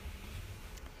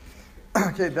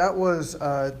Okay, that was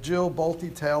Jill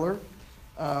Bolte Taylor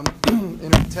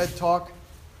in a TED Talk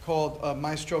called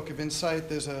My Stroke of Insight.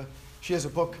 She has a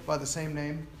book by the same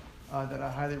name that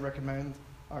I highly recommend.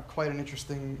 Quite an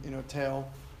interesting, tale.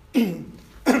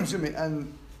 Excuse me.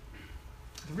 And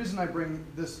the reason I bring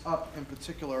this up in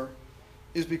particular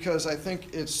is because I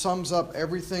think it sums up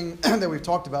everything that we've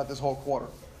talked about this whole quarter.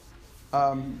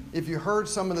 If you heard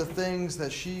some of the things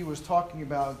that she was talking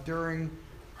about during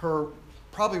her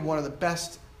probably one of the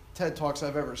best TED Talks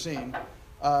I've ever seen,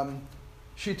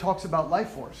 she talks about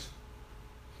life force,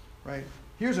 right?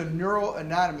 Here's a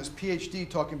neuroanatomist PhD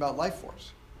talking about life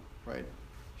force, right?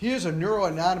 Here's a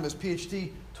neuroanatomist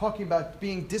PhD talking about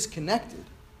being disconnected,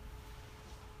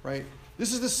 right?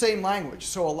 This is the same language.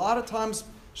 So a lot of times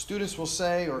students will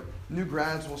say, or new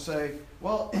grads will say,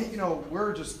 well,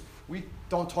 we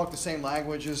don't talk the same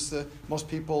language as most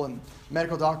people, and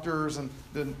medical doctors and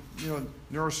the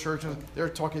neurosurgeons, they're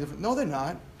talking different. No, they're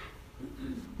not.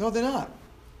 No, they're not.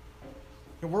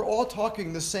 And we're all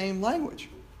talking the same language,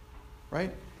 right?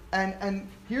 And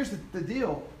here's the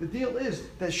deal. The deal is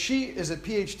that she is a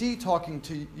PhD talking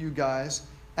to you guys,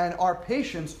 and our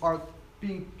patients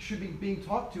should be being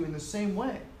talked to in the same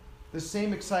way, the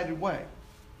same excited way.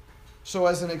 So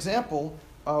as an example,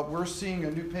 we're seeing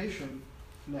a new patient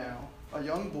now, a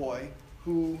young boy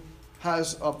who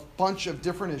has a bunch of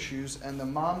different issues, and the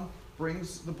mom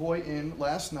brings the boy in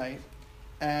last night,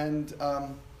 and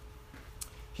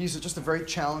he's just a very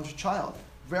challenged child.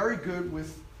 Very good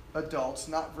with adults,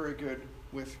 not very good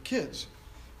with kids.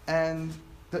 And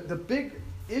the big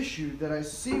issue that I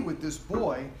see with this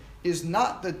boy is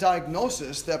not the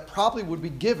diagnosis that probably would be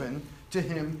given to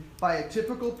him by a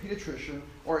typical pediatrician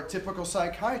or a typical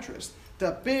psychiatrist.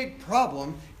 The big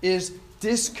problem is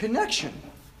disconnection,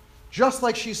 just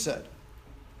like she said.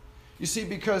 You see,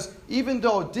 because even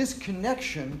though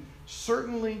disconnection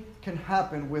certainly can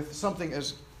happen with something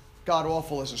as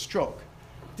god-awful as a stroke,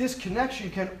 disconnection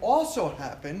can also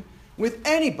happen with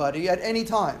anybody at any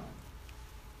time,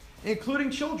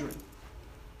 including children.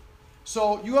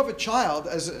 So you have a child,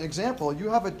 as an example, you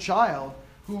have a child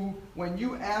who, when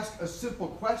you ask a simple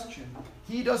question,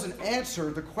 he doesn't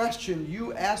answer the question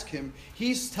you ask him.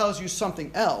 He tells you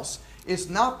something else. It's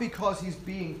not because he's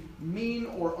being mean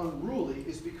or unruly.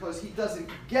 It's because he doesn't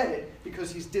get it,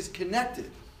 because he's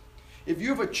disconnected. If you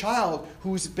have a child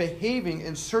who's behaving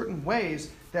in certain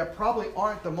ways that probably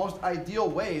aren't the most ideal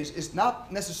ways, it's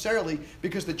not necessarily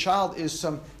because the child is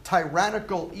some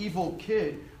tyrannical, evil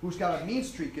kid who's got a mean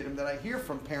streak in him that I hear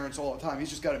from parents all the time.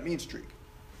 He's just got a mean streak.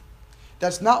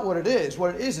 That's not what it is.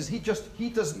 What it is he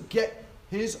doesn't get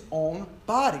his own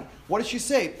body. What did she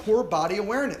say? Poor body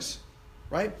awareness,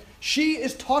 right? She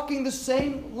is talking the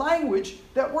same language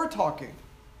that we're talking.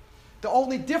 The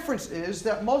only difference is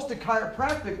that most of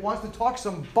chiropractic wants to talk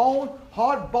some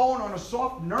hard bone on a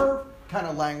soft nerve kind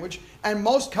of language, and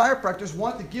most chiropractors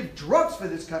want to give drugs for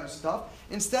this kind of stuff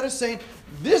instead of saying,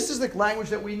 this is the language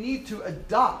that we need to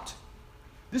adopt.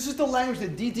 This is the language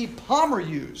that D.D. Palmer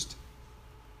used.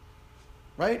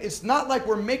 Right? It's not like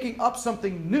we're making up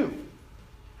something new.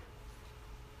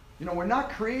 We're not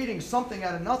creating something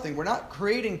out of nothing. We're not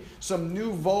creating some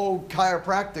new vogue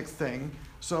chiropractic thing,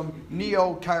 some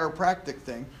neo-chiropractic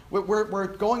thing. We're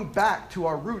going back to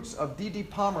our roots of D.D.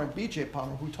 Palmer and B.J.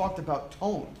 Palmer, who talked about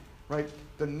tone, right?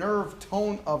 The nerve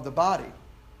tone of the body.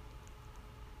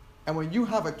 And when you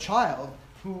have a child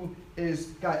who is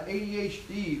got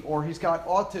ADHD, or he's got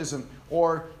autism,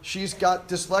 or she's got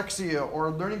dyslexia, or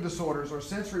learning disorders, or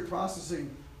sensory processing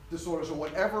disorders, or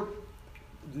whatever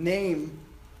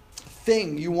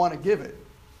thing you want to give it,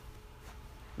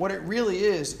 what it really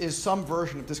is some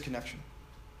version of disconnection.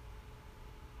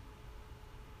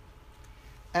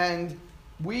 And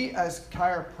we as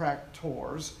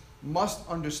chiropractors must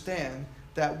understand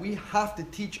that we have to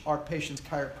teach our patients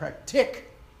chiropractic.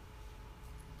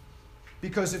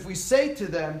 Because if we say to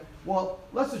them, well,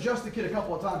 let's adjust the kid a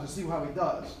couple of times and see how he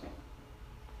does.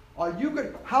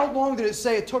 How long did it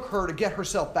say it took her to get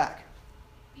herself back?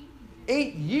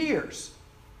 8 years.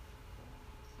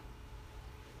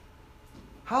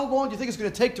 How long do you think it's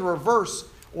going to take to reverse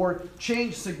or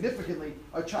change significantly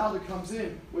a child who comes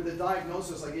in with a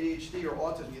diagnosis like ADHD or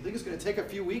autism? You think it's going to take a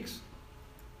few weeks?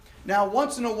 Now,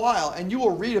 once in a while, and you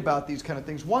will read about these kind of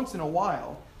things, once in a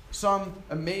while, some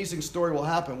amazing story will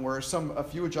happen where a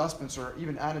few adjustments or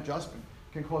even an adjustment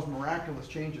can cause miraculous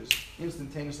changes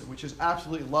instantaneously, which is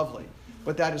absolutely lovely.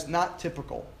 But that is not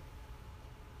typical.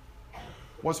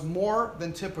 What's more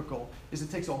than typical is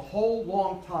it takes a whole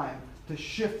long time to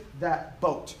shift that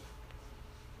boat.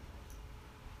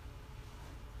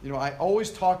 I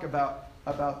always talk about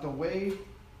the way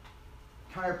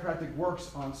chiropractic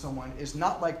works on someone is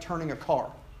not like turning a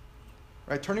car,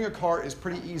 right? Turning a car is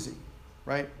pretty easy,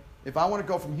 right? If I want to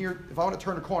go from here, if I want to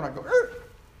turn a corner, I go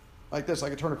like this, I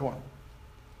can turn a corner.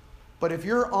 But if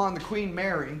you're on the Queen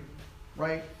Mary,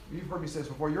 right? You've heard me say this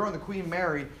before. You're on the Queen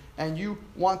Mary, and you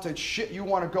want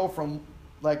to go from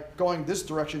like going this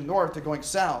direction north to going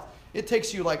south. It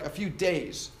takes you like a few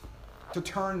days to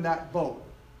turn that boat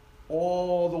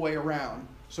all the way around,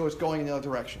 so it's going in the other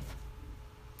direction.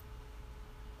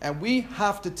 And we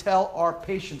have to tell our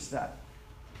patients that,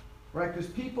 right? Because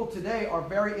people today are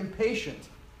very impatient.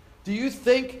 Do you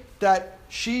think that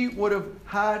she would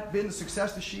have been the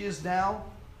success that she is now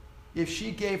if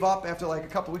she gave up after like a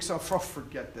couple of weeks? Oh,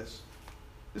 forget this.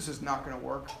 This is not going to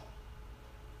work.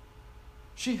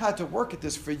 She had to work at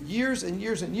this for years and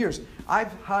years and years.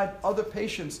 I've had other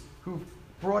patients who've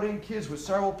brought in kids with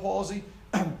cerebral palsy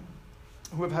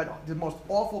who have had the most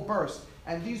awful bursts.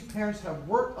 And these parents have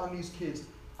worked on these kids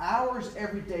hours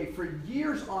every day for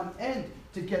years on end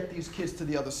to get these kids to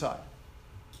the other side.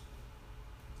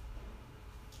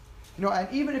 You know,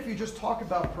 and even if you just talk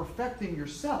about perfecting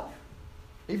yourself,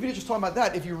 even if you're just talking about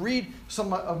that, if you read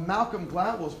some of Malcolm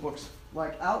Gladwell's books,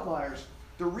 like Outliers,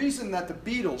 the reason that the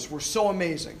Beatles were so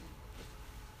amazing,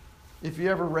 if you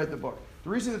ever read the book, the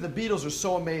reason that the Beatles are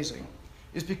so amazing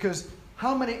is because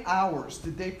how many hours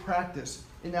did they practice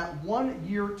in that 1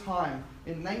 year time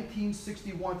in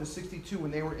 1961 to 62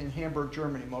 when they were in Hamburg,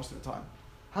 Germany most of the time?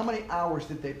 How many hours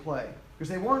did they play? Because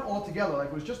they weren't all together. Like,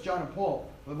 it was just John and Paul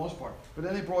for the most part. But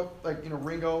then they brought, like,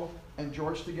 Ringo and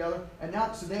George together. And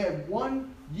now, so they had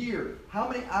 1 year. How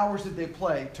many hours did they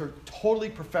play to totally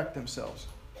perfect themselves?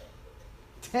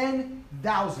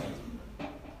 10,000.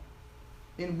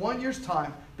 In 1 year's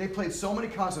time, they played so many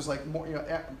concerts, like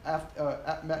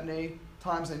at matinee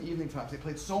times and evening times. They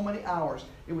played so many hours.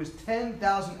 It was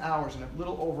 10,000 hours in a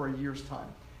little over a year's time.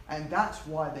 And that's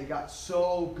why they got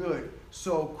so good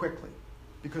so quickly,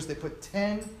 because they put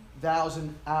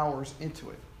 10,000 hours into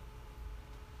it.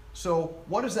 So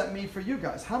what does that mean for you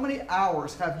guys? How many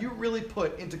hours have you really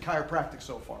put into chiropractic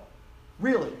so far?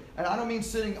 Really. And I don't mean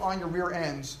sitting on your rear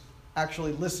ends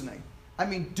actually listening. I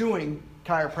mean doing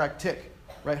chiropractic,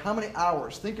 right? How many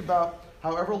hours? Think about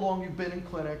however long you've been in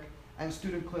clinic and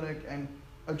student clinic and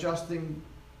adjusting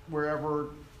wherever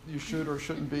you should or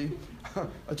shouldn't be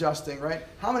adjusting, right?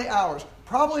 How many hours?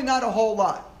 Probably not a whole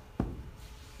lot.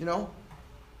 You know?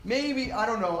 Maybe, I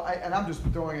don't know, and I'm just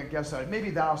throwing a guess at it, maybe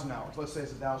 1,000 hours. Let's say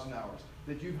it's 1,000 hours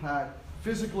that you've had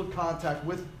physical contact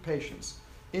with patients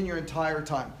in your entire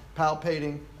time,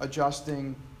 palpating,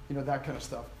 adjusting, that kind of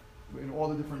stuff, in all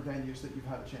the different venues that you've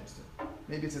had a chance to.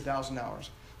 Maybe it's 1,000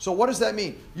 hours. So what does that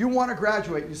mean? You want to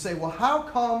graduate, and you say, well, how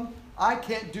come I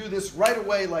can't do this right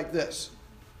away like this?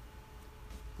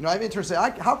 I have interns say,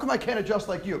 how come I can't adjust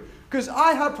like you? Because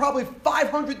I have probably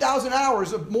 500,000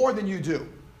 hours of more than you do,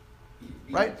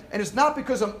 right? And it's not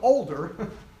because I'm older,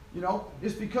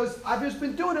 it's because I've just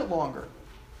been doing it longer.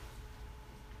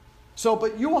 So,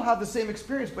 but you will have the same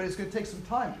experience, but it's going to take some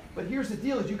time. But here's the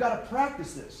deal, is you got to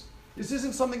practice this. This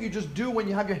isn't something you just do when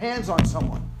you have your hands on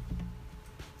someone.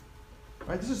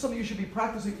 Right? This is something you should be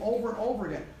practicing over and over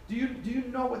again. Do you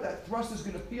know what that thrust is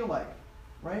going to feel like?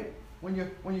 Right? When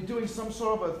you're doing some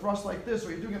sort of a thrust like this,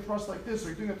 or you're doing a thrust like this, or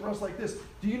you're doing a thrust like this,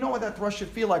 do you know what that thrust should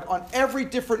feel like on every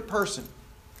different person?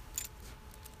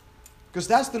 Because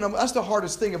that's the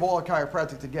hardest thing of all a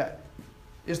chiropractic to get,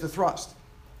 is the thrust.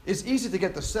 It's easy to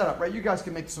get the setup, right? You guys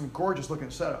can make some gorgeous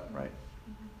looking setup, right?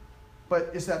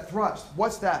 But it's that thrust.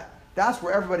 What's that? That's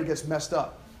where everybody gets messed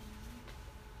up.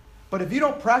 But if you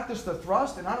don't practice the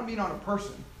thrust, and I don't mean on a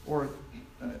person or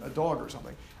a dog or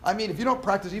something. I mean, if you don't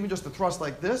practice even just the thrust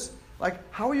like this, like,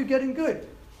 how are you getting good?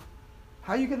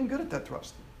 How are you getting good at that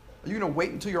thrust? Are you going to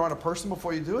wait until you're on a person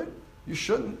before you do it? You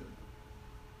shouldn't.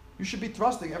 You should be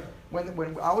thrusting.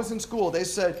 When I was in school, they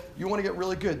said, you want to get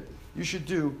really good, you should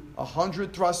do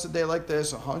 100 thrusts a day like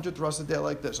this, 100 thrusts a day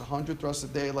like this, 100 thrusts a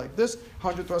day like this,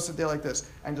 100 thrusts a day like this.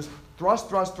 And just thrust,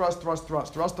 thrust, thrust, thrust,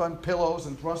 thrust. Thrust on pillows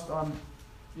and thrust on,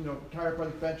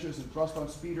 chiropractic benches and thrust on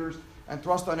speeders and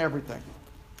thrust on everything.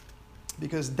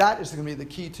 Because that is going to be the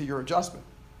key to your adjustment.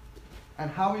 And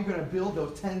how are you going to build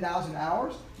those 10,000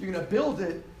 hours? You're going to build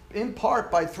it in part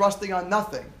by thrusting on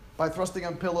nothing, by thrusting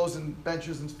on pillows and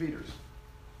benches and speeders.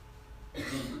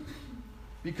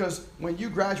 Because when you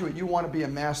graduate, you want to be a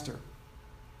master.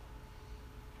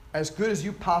 As good as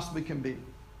you possibly can be.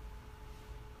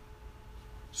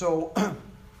 So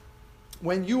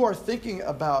when you are thinking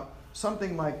about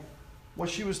something like what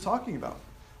she was talking about,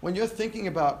 when you're thinking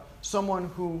about someone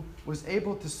who was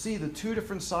able to see the two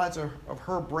different sides of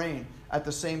her brain at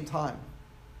the same time,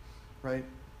 right?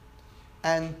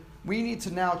 And we need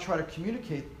to now try to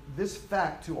communicate this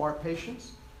fact to our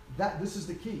patients. That this is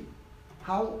the key.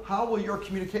 How will your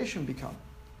communication become,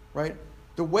 right?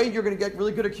 The way you're going to get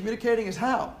really good at communicating is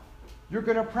how? You're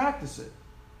going to practice it.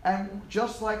 And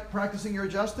just like practicing your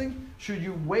adjusting, should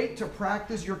you wait to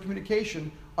practice your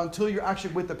communication until you're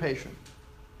actually with the patient?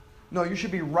 No, you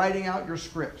should be writing out your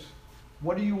scripts.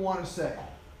 What do you want to say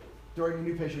during a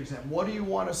new patient exam? What do you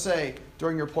want to say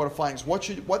during your report of findings?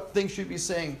 What things should you be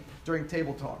saying during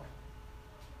table talk?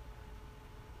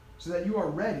 So that you are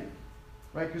ready,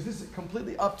 right? Because this is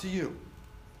completely up to you.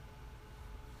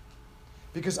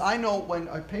 Because I know when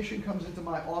a patient comes into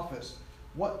my office,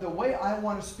 the way I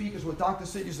want to speak is what Dr.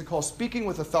 Sid used to call speaking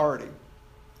with authority.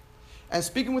 And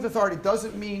speaking with authority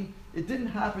doesn't mean, it didn't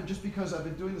happen just because I've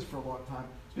been doing this for a long time.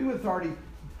 Speaking with authority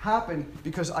happened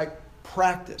because I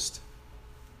practiced.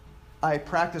 I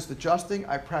practiced adjusting,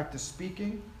 I practiced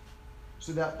speaking,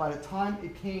 so that by the time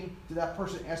it came to that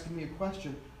person asking me a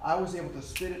question, I was able to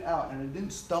spit it out and it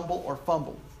didn't stumble or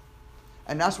fumble.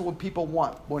 And that's what people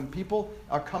want. When people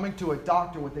are coming to a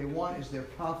doctor, what they want is their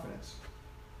confidence.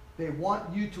 They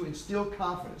want you to instill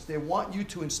confidence. They want you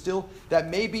to instill that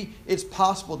maybe it's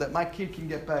possible that my kid can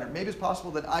get better. Maybe it's possible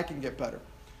that I can get better.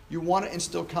 You want to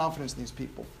instill confidence in these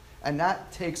people. And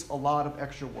that takes a lot of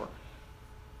extra work.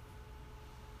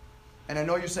 And I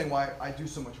know you're saying, why I do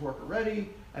so much work already,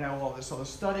 and I do all this other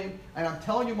studying. And I'm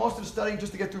telling you, most of the studying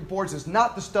just to get through boards is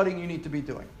not the studying you need to be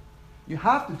doing. You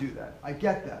have to do that. I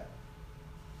get that.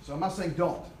 So I'm not saying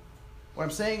don't. What I'm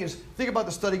saying is, think about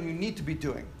the studying you need to be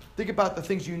doing. Think about the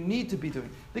things you need to be doing.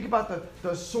 Think about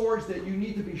the swords that you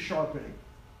need to be sharpening.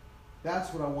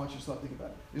 That's what I want you to start thinking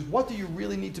about. Is what do you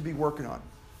really need to be working on?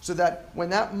 So that when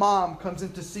that mom comes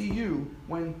in to see you,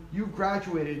 when you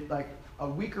graduated like a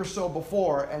week or so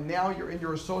before, and now you're in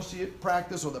your associate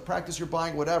practice or the practice you're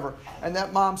buying, whatever, and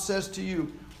that mom says to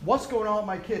you, what's going on with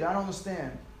my kid? I don't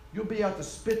understand. You'll be able to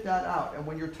spit that out. And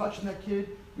when you're touching that kid,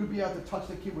 you'll be able to touch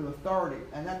the kid with authority.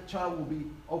 And that child will be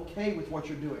okay with what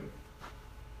you're doing.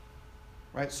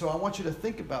 Right? So I want you to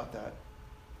think about that.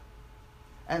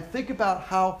 And think about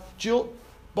how Jill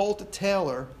Bolte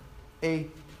Taylor, a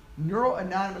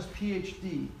neuroanatomist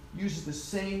PhD, uses the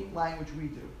same language we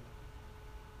do.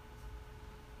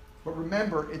 But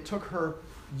remember, it took her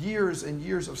years and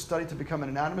years of study to become an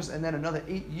anatomist, and then another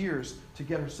 8 years to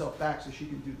get herself back so she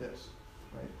can do this.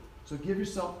 Right? So give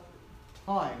yourself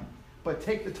time, but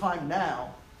take the time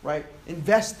now, right?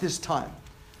 Invest this time.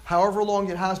 However long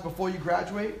it has before you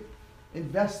graduate,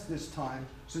 invest this time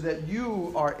so that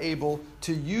you are able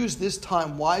to use this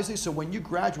time wisely, so when you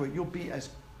graduate, you'll be as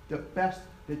the best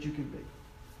that you can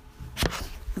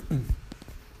be.